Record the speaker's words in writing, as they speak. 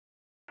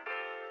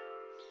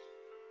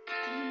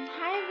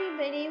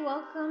everybody,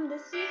 welcome.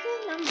 This is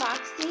an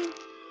unboxing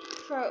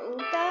for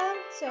Ulta,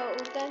 so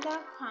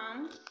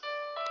Ulta.com.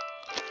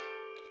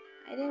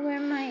 I didn't wear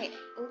my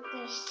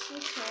Ulta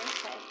t-shirt,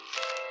 but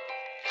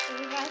so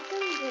we got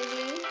some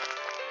goodies.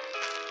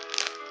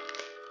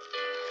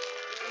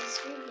 This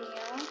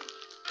reveal.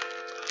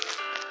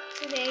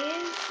 Today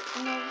is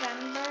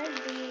November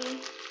the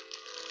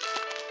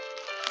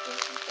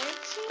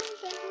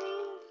 13th, I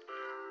believe.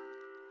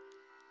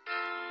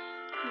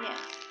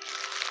 Yes.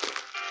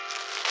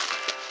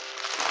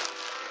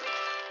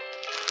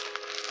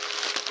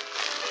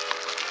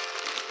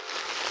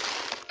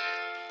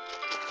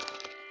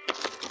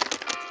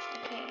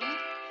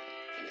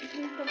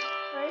 The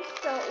first,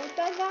 so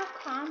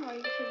Ulta.com, or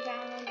you could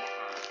download the app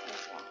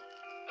as well.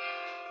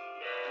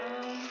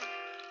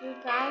 We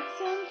got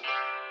some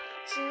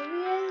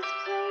Julia's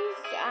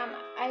Place.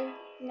 I've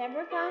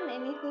never gotten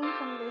anything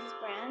from this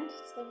brand.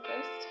 It's the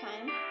first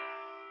time.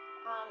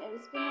 It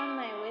was been on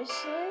my wish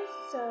list,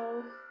 so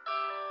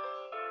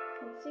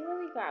let's see what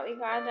we got. We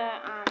got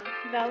a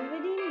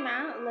velvety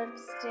matte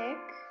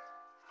lipstick.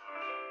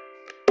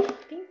 I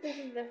think this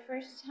is the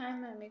first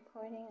time I'm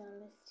recording on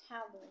this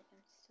tablet.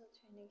 I'm still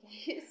trying to get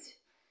used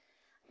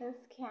to this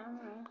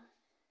camera.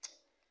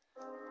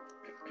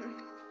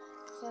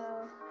 So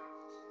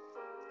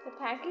the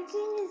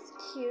packaging is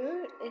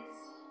cute. It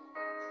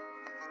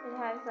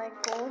has like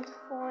gold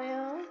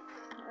foil,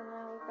 and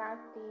then we got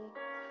the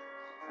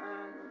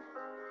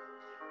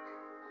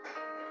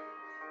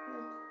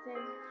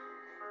lipstick.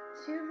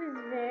 Tube is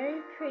very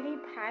pretty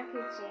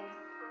packaging.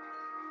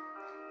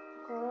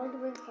 Gold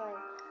with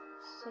like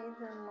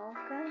shades of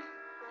mocha.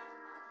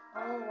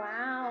 Oh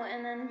wow,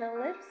 and then the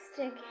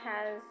lipstick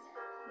has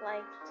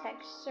like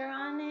texture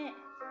on it.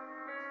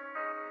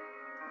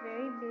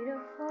 Very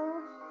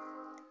beautiful.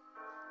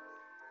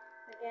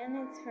 Again,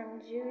 it's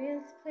from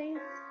Julia's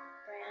Place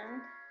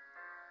brand.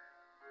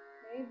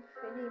 Very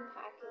pretty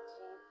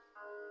packaging.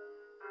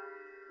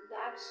 The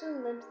actual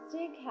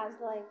lipstick has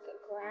like a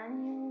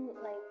granule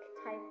like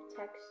type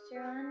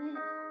texture on it.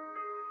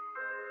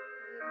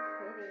 Very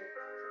pretty.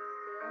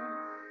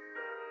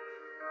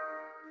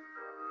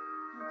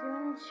 I do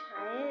want to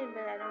try it,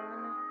 but I don't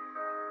want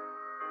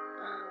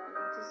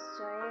to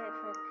destroy it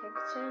for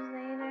pictures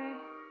later.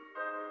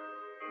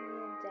 Maybe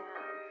a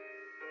dab.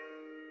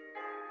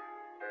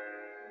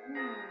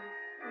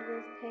 It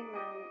is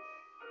pigment.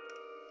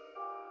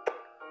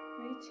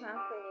 Very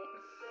chocolatey.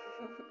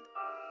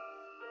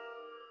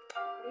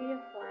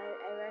 Beautiful.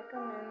 I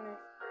recommend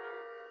this brand.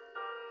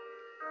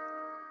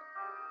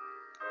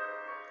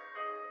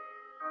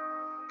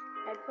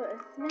 I put a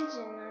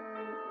smidgen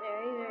on,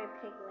 very, very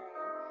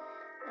pigmented.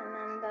 And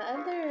then the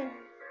other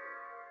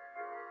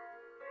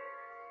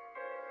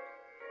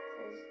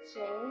is J,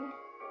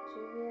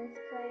 Julia's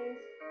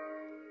Place.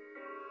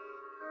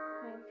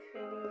 Very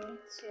pretty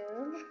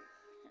tube.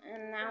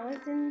 And that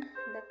was in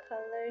the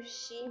color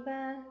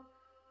Sheba.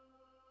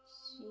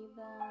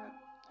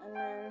 And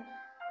then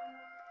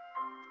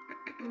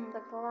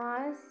the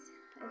gloss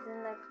is in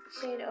the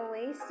shade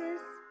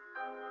Oasis.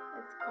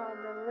 It's called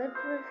the Lip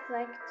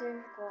Reflective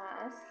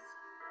Gloss.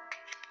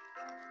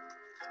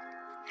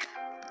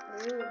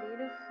 Ooh,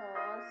 beautiful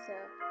also.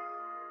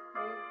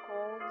 Very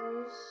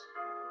goldish.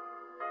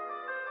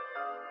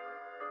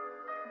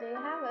 They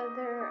have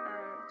other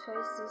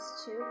choices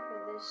too for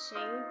the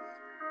shades.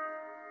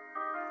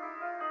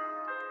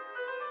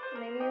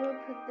 Maybe we'll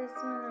put this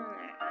one on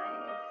our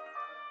eyes.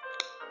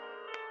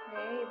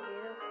 Very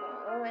beautiful.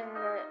 Oh,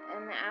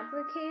 and the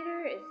applicator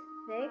is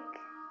thick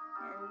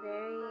and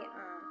very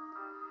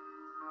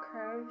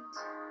curved.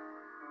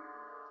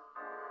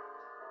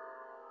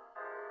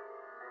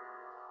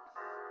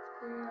 Let's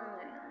put it on our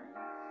eye.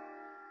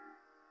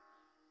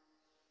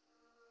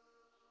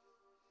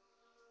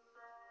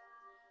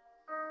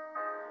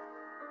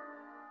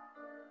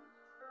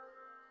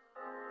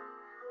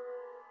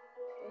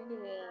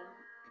 Pretty.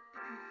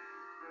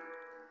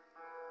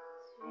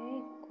 It's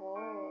very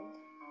gold.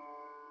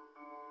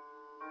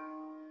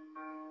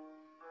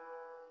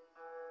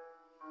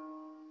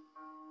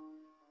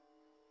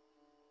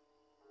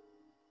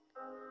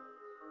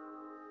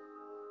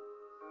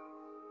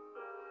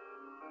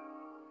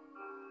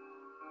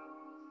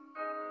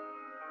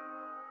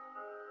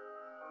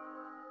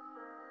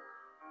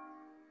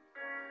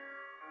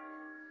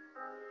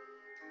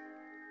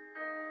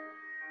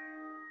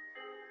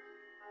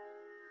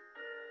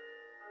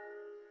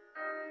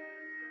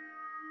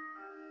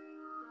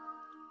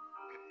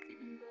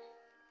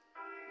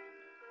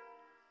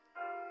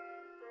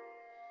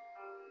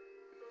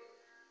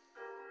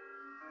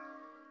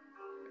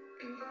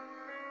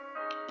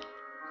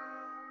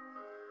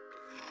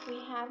 We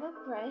have a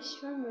brush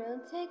from Real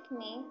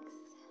Techniques.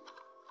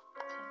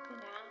 Check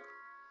it out.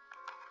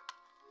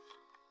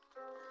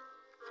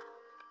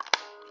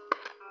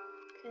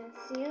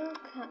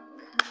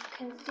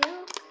 Conceal,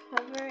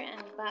 cover,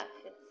 and buff,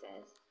 it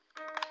says.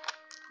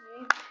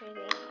 Very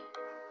pretty.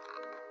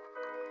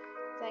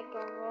 It's like a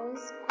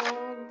rose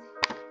gold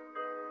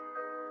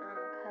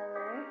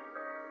color.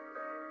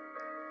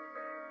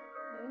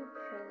 Very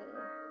pretty.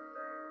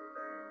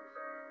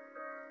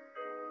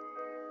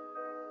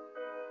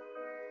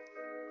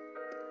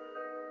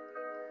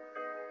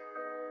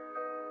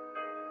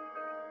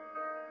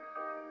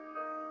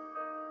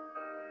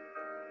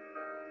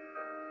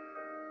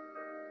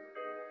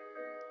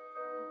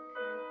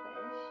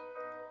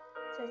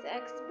 says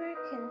Expert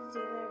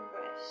Concealer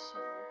Brush.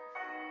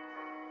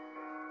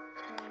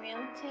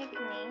 Real Techniques.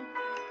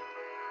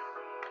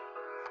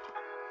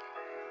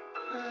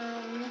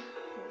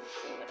 Let's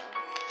see what else.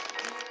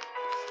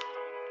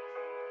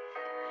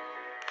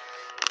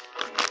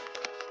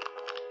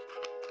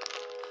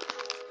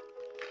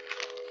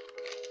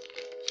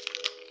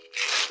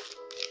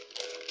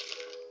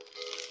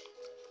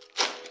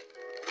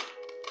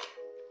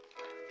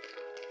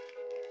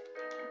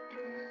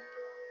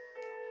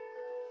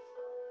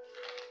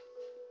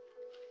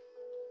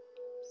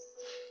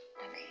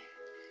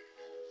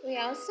 We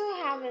also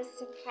have a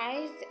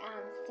surprise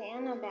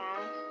Santa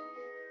bag,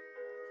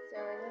 so I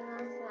don't know,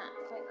 it's not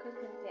quite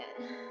Christmas yet,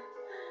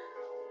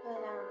 but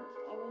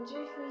I wonder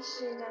if we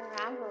should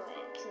unravel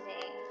it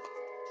today.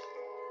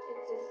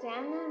 It's a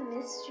Santa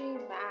mystery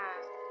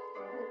bag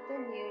from Ulta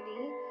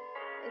Beauty.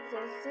 It's a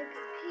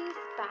 6-piece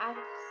bag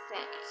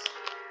set.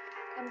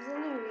 Comes in a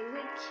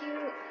really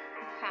cute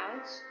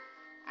pouch.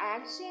 I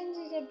actually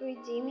ended up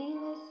redeeming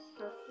this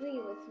for free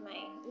with my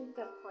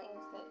Ulta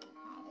points that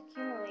had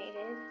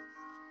accumulated.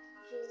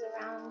 It was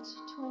around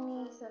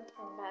 20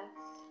 something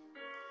bucks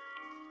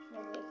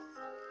for this.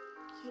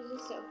 Should we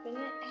just open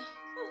it?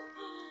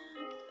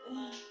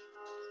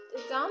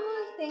 It's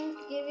almost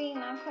Thanksgiving,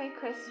 not quite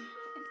Christmas,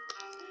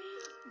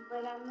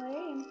 but I'm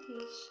very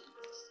impatient.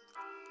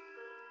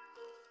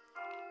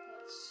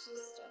 Let's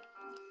just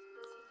open it.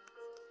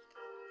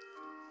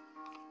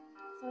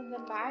 So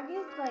the bag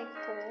is like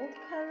gold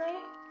color,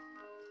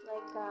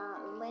 like a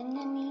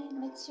linen-y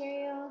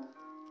material.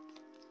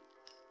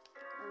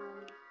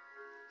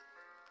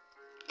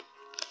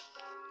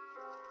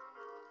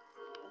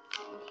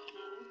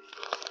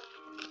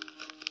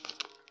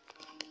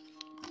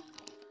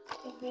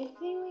 The first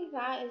thing we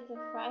got is the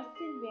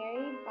Frosted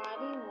Berry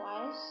Body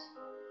Wash.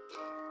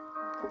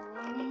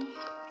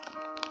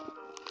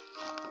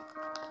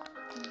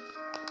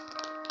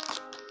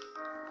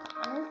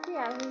 Honestly, I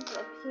was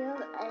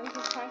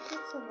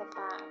attracted to the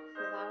bag,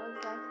 so that was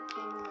like the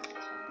thing that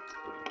attracted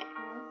me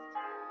most.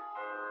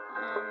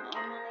 And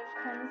then it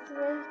comes with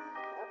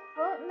a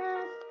foot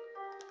mask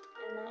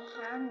and a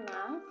hand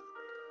mask.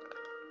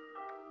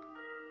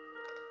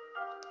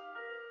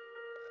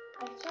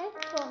 I've tried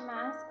foot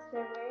masks,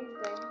 they're very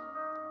good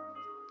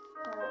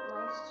for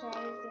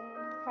moisturizing.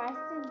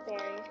 Frosted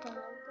Berry from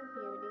Ulta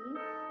Beauty.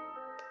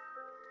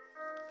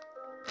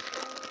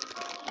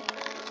 And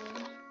then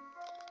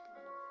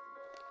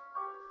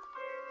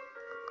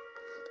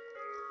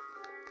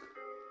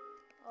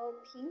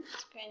pink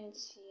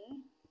scrunchie.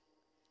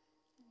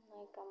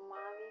 Like a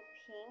mauve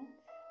pink.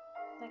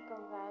 Like a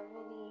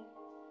velvety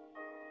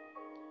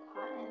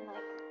cotton,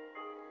 like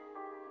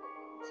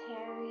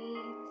terry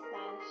 /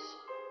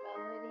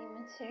 velvety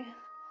material.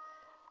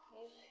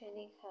 Very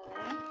pretty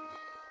color.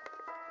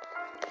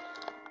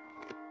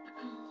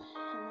 And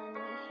then we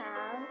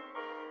have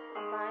a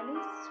body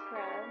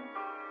scrub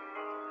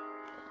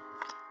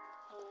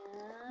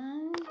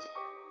and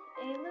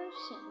a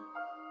lotion.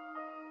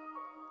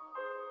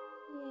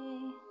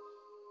 Yay.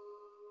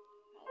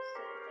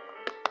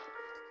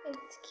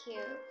 It's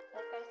cute.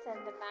 Like I said,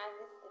 the bag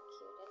is the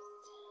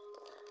cutest.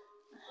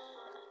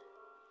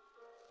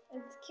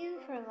 It's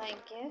cute for like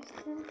gifts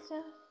and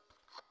stuff.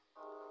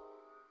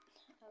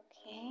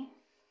 Okay.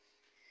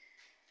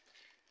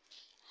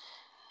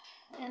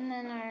 And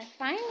then our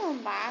final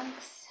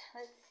box,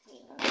 let's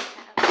see what we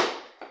have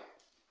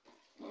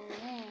in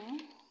there.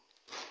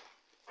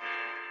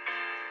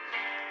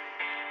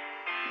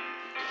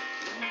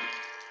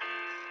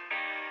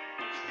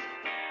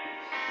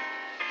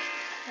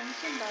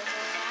 Bunch of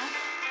bubble wrap.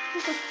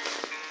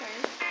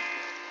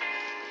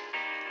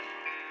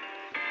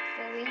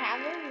 So we have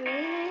a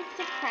really nice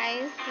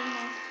surprise in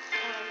this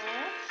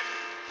order,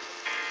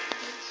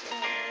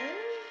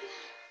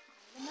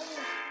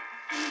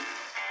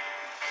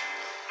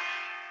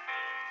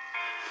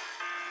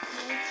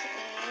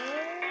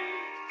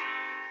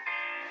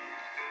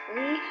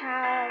 we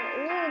have,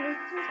 ooh,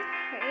 this is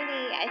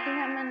pretty. I think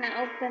I'm gonna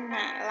open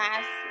that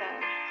last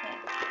though. Okay.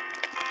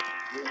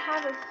 We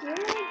have a few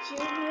more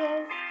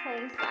Juvia's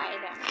Place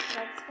items.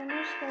 Let's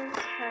finish those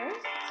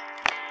first.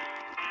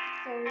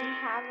 So we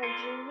have a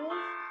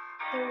Juvia's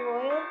The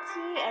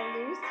Royalty, a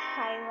loose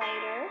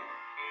highlighter.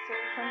 So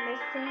from the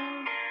same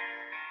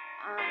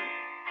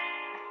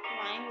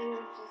line we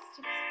were just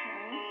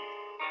exploring.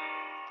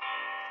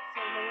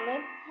 So the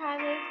lip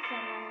products,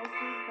 and then this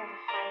is the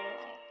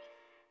highlight.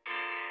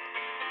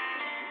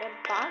 The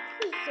box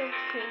is so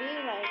pretty,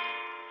 like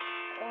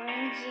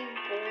orangey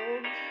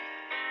gold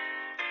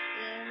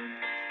theme,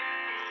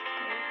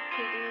 very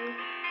pretty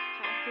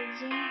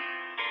packaging.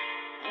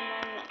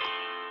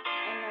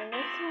 And then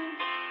this one,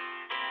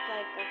 it's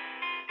like a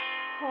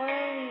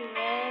corally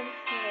red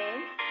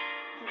lid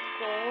with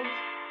gold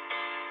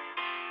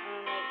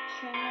like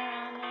trim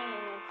around it,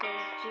 and it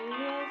says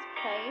Juvia's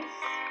Place.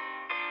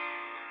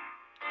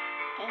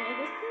 And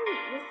this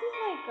is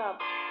like a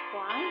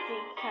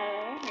bronzy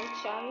color,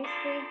 which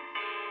obviously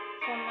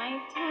for my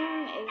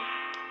tone is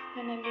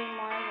gonna be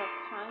more of a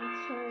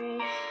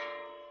contourish,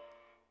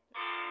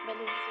 but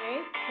this very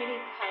pretty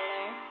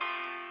color.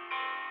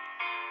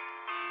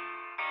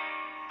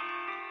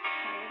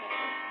 How would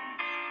I open it?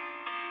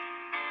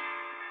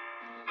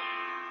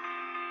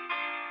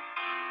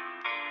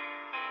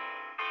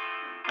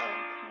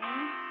 Okay.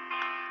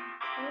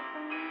 Let's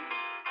open.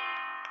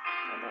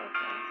 Oh, there it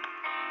goes.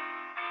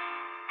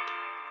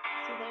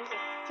 So there's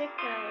a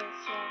sticker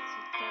which you have to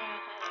figure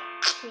out how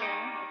to peel.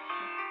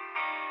 Okay.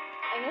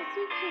 I guess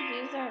we could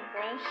use our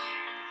brush,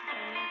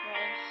 any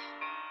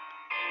brush.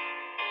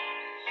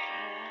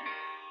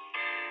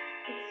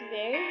 It's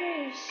very,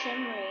 very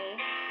shimmery.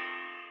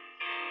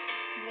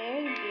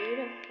 Very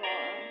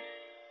beautiful.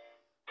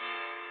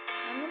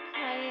 I'm gonna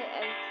apply it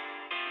as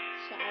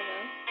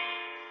shadow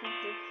since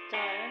it's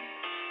dark.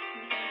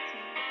 Compared to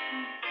my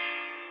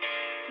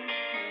skin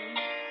tone.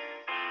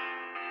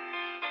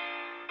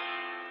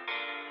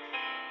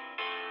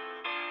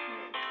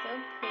 It's so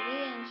pretty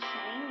and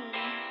shiny.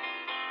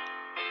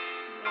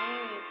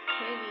 Very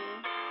pretty.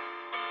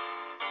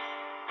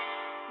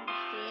 You can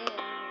see it in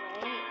the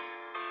light.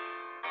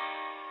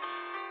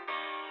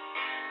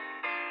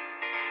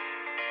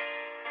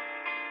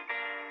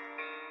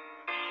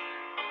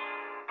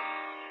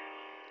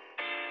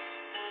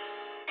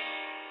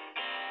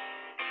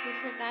 We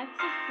forgot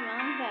to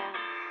smell the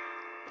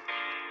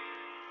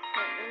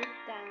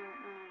Ulta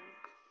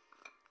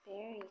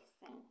berry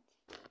scent.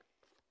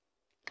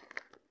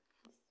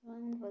 This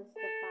one was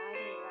the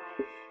body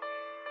wash.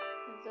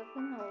 Let's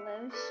open the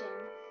lotion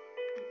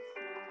and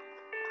smell it.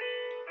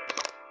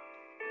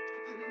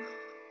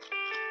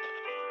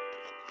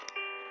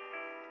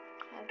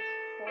 Has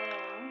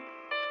foil.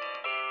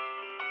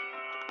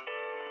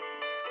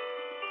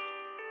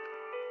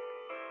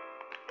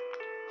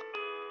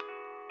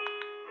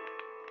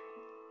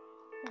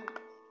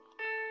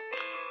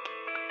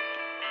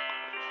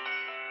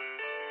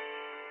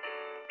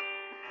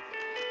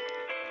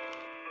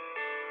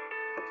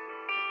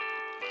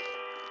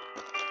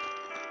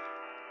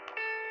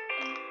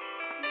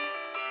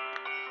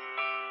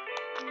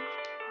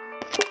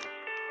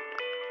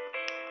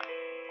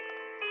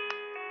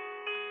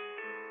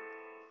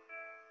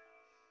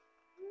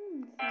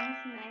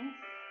 Smells nice.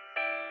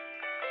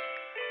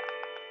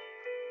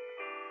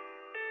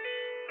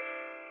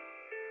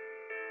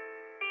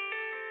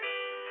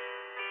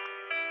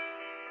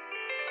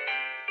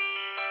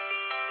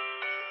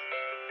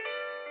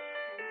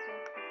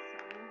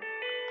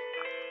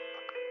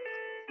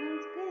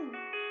 Smells good.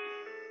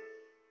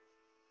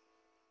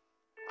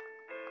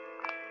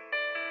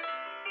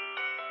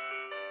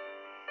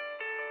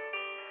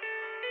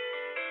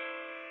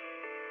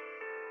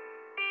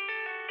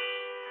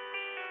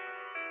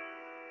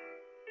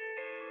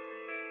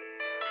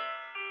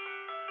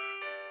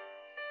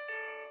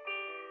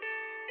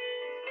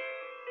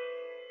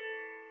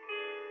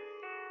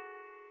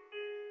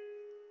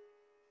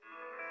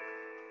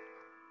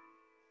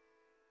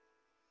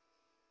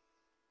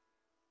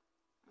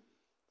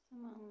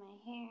 Some on my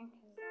hair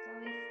because it's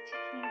always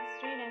sticking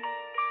straight up.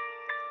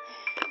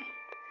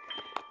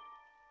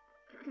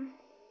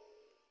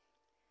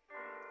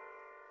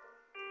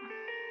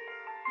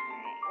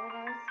 Alright, what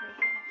else we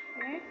have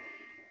here?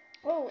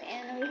 Oh,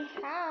 and we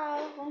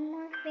have one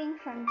more thing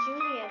from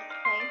Julia's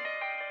place.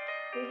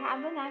 We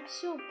have an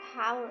actual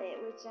palette,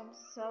 which I'm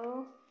so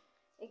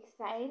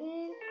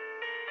excited.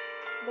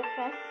 The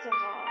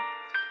festival,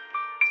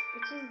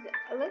 which is,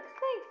 it looks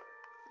like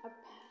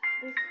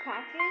this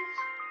package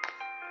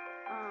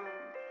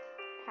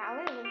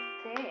palette looks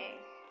big.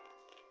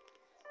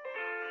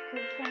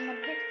 Because from the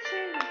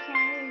picture you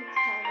can't really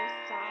tell the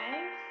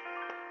size.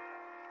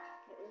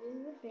 But it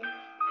is a big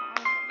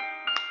palette.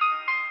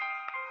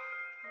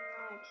 No,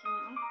 I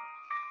can't.